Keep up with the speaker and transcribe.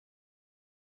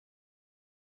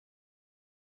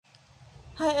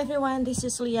Hi everyone, this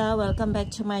is Leah. Welcome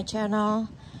back to my channel.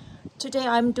 Today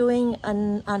I'm doing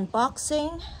an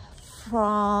unboxing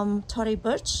from Tory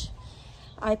Burch.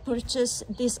 I purchased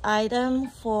this item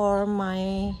for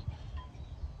my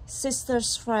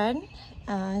sister's friend.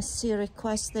 She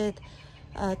requested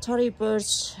a Tory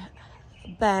Burch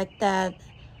bag that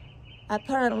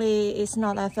apparently is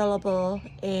not available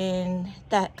in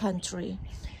that country.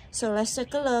 So let's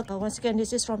take a look. Once again,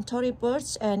 this is from Tory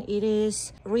Burch and it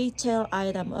is retail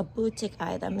item, a boutique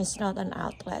item. It's not an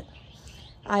outlet.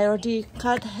 I already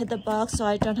cut the box so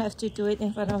I don't have to do it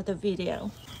in front of the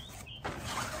video.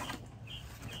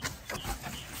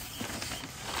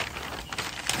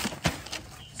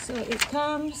 So it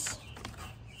comes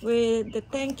with the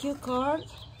thank you card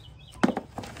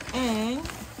and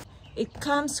it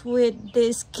comes with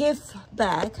this gift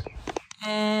bag,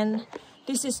 and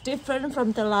this is different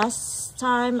from the last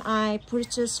time I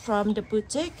purchased from the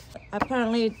boutique.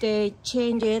 Apparently they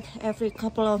change it every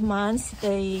couple of months,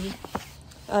 the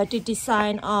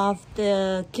design of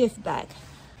the gift bag.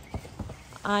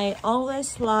 I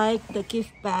always like the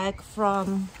gift bag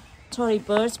from Tory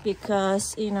Burch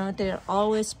because, you know, they're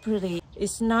always pretty.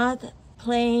 It's not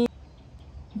plain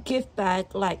gift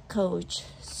bag like Coach.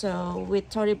 So with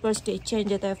Tory Burch they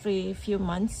change it every few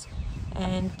months,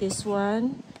 and this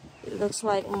one, it looks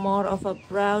like more of a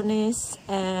brownish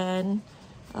and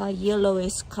a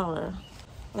yellowish color.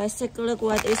 Let's take a look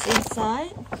what is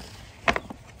inside.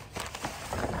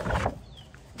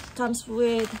 Comes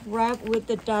wrapped with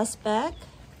the dust bag.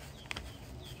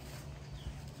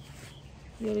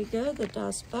 Here we go, the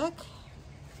dust bag.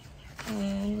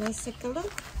 And let's take a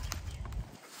look.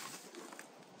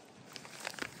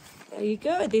 There you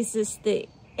go. This is the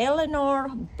Eleanor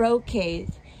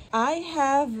Brocade. I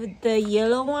have the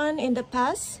yellow one in the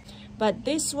past, but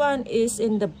this one is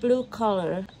in the blue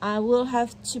color. I will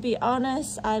have to be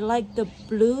honest, I like the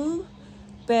blue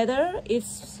better.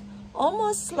 It's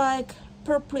almost like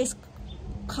purplish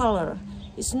color.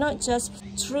 It's not just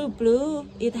true blue,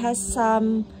 it has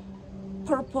some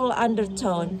purple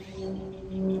undertone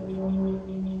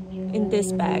in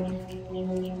this bag.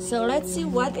 So let's see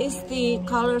what is the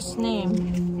color's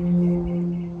name.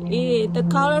 The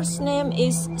color's name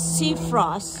is Sea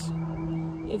Frost,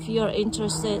 if you're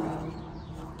interested.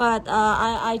 But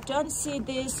I don't see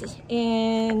this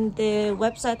in the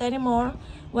website anymore.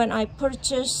 When I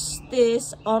purchased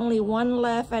this, only one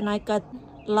left and I got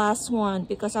last one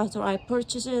because after I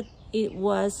purchased it, it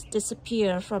was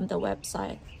disappeared from the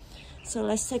website. So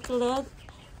let's take a look.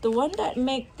 The one that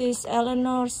makes this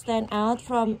Eleanor stand out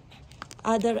from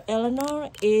other Eleanor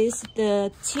is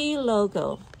the T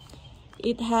logo.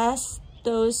 It has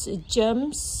those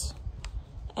gems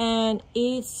and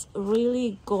it's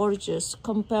really gorgeous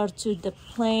compared to the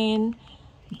plain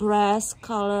brass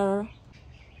color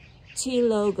T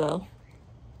logo.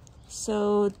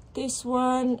 So this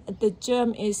one, the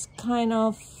gem is kind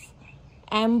of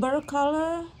amber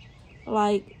color,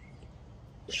 like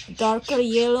darker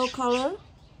yellow color.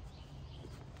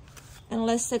 And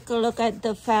let's take a look at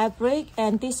the fabric.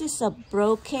 And this is a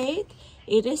brocade.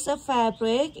 It is a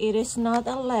fabric, it is not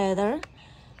a leather.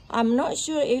 I'm not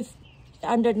sure if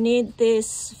underneath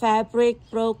this fabric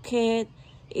brocade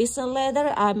is a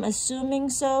leather. I'm assuming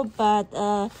so, but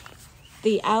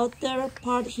the outer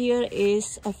part here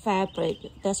is a fabric.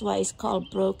 That's why it's called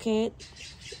brocade.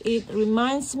 It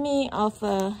reminds me of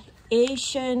a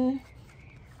Asian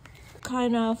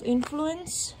kind of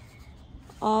influence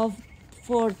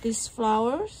for these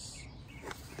flowers.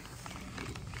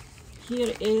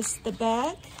 Here is the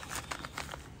bag.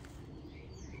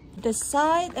 The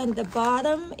side and the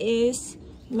bottom is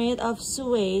made of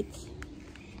suede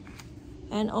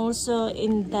and also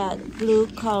in that blue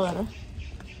color.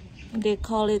 They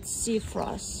call it Sea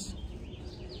Frost.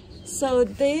 So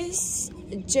this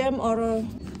gem or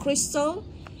crystal,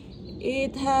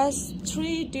 it has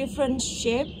 3 different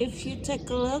shapes. If you take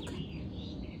a look,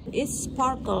 it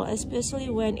sparkles, especially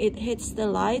when it hits the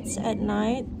lights at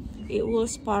night. It will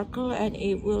sparkle and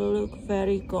it will look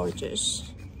very gorgeous.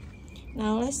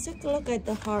 Now let's take a look at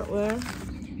the hardware.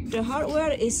 The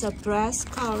hardware is a brass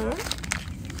color.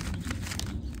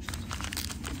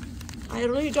 I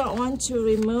really don't want to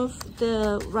remove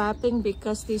the wrapping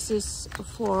because this is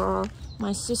for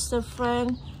my sister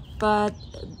friend, but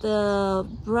the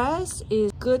brass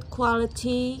is good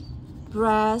quality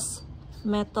brass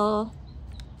metal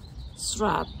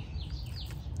strap.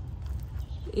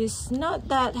 It's not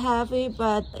that heavy,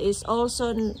 but it's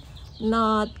also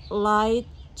not light,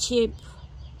 cheap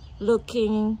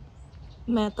looking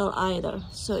metal either.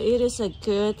 So it is a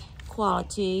good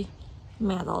quality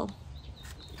metal.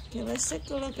 Okay, let's take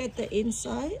a look at the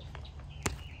inside.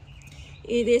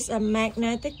 It is a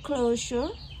magnetic closure.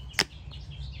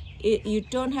 You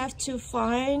don't have to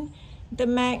find the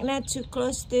magnet to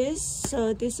close this,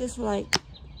 so this is like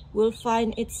will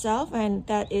find itself, and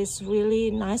that is really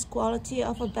nice quality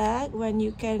of a bag when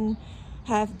you can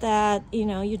have that, you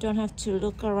know, you don't have to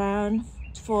look around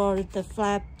for the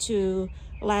flap to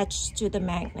latch to the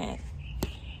magnet.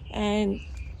 And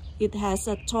it has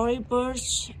a Tory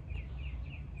Burch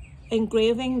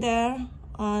engraving there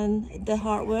on the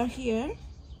hardware here.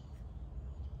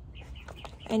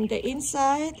 And the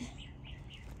inside,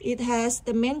 it has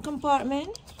the main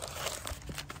compartment.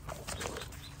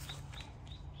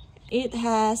 It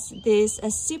has this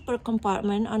zipper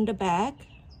compartment on the back,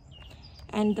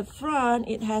 and the front,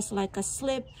 it has like a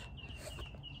slip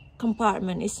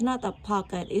compartment. It's not a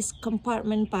pocket, it's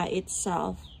compartment by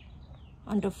itself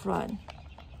on the front.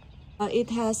 It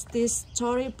has this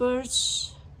Tory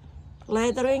Burch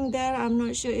lettering there. I'm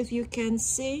not sure if you can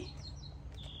see.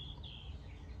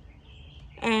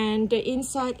 And the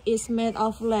inside is made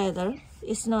of leather.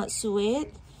 It's not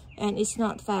suede and it's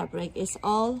not fabric. It's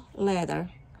all leather,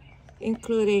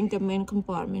 including the main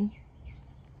compartment.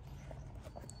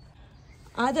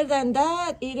 Other than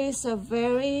that, it is a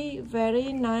very,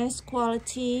 very nice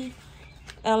quality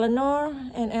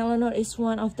Eleanor, and Eleanor is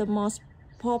one of the most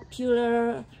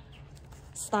popular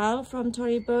style from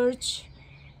Tory Burch.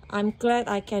 I'm glad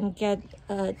I can get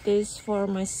this for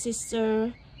my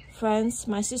sister friends.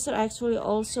 My sister actually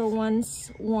also wants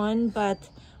one, but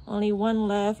only one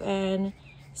left, and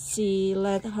she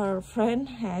let her friend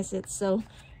has it, so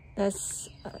that's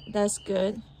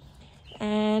good.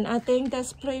 And I think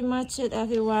that's pretty much it,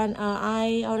 everyone.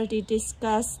 I already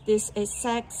discussed this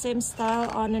exact same style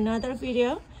on another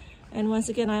video, and once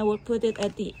again I will put it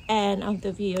at the end of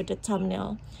the video, the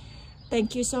thumbnail.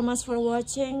 Thank you so much for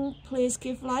watching. Please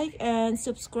give like and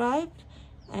subscribe,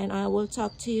 and I will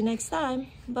talk to you next time.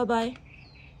 Bye bye.